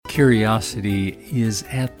Curiosity is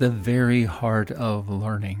at the very heart of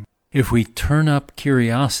learning. If we turn up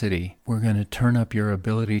curiosity, we're going to turn up your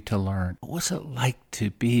ability to learn. What was it like to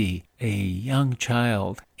be a young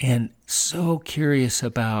child and so curious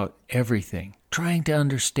about everything, trying to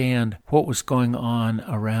understand what was going on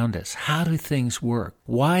around us? How do things work?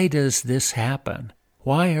 Why does this happen?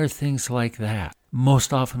 Why are things like that?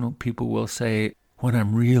 Most often people will say, when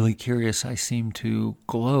I'm really curious, I seem to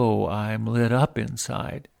glow. I'm lit up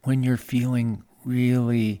inside. When you're feeling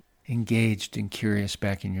really engaged and curious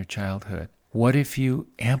back in your childhood, what if you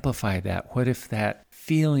amplify that? What if that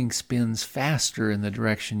feeling spins faster in the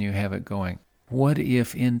direction you have it going? What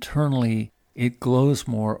if internally it glows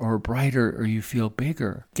more or brighter or you feel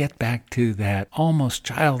bigger? Get back to that almost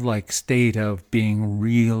childlike state of being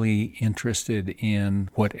really interested in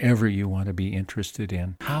whatever you want to be interested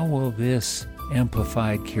in. How will this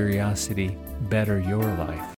amplified curiosity better your life?